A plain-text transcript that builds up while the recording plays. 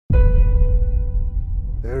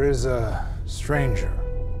There is a stranger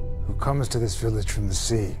who comes to this village from the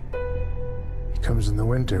sea. He comes in the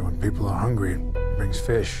winter when people are hungry and brings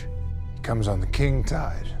fish. He comes on the king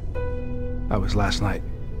tide. That was last night.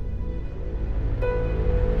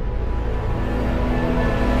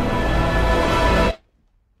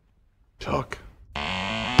 Chuck.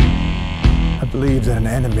 I believe that an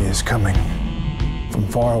enemy is coming from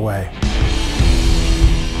far away.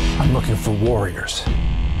 I'm looking for warriors.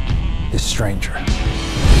 This stranger.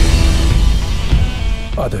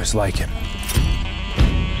 Others like him.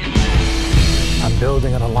 I'm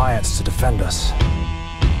building an alliance to defend us.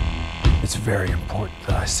 It's very important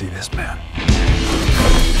that I see this man.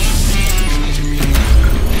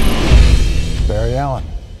 Barry Allen.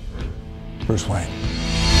 Bruce Wayne.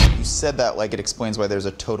 You said that like it explains why there's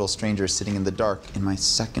a total stranger sitting in the dark in my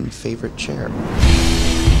second favorite chair.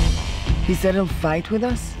 He said he'll fight with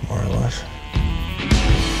us? More or less.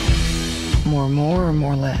 More or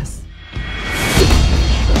more less?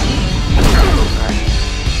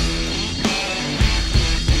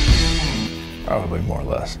 Probably more or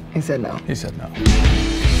less. He said no. He said no.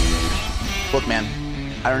 Look, man,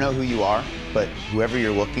 I don't know who you are, but whoever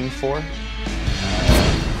you're looking for,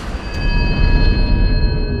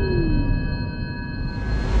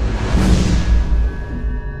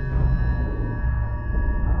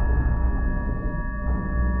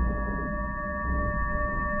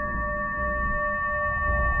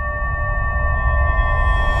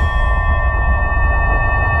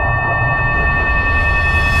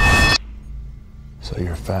 So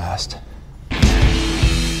you're fast.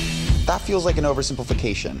 that feels like an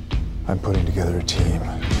oversimplification. I'm putting together a team.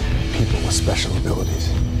 People with special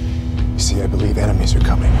abilities. You see, I believe enemies are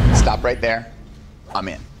coming. Stop right there. I'm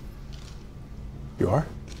in. You are?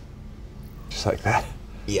 Just like that?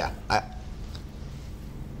 Yeah,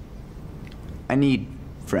 I need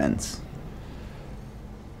friends.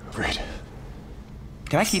 Agreed.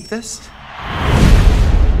 Can I keep this?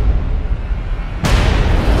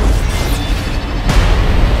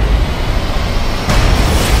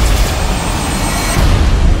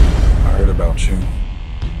 I heard about you.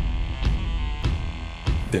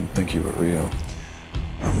 Didn't think you were real.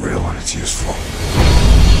 I'm real when it's useful.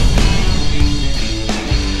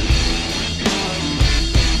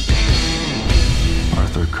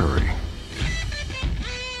 Arthur Curry.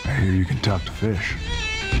 I hear you can talk to fish.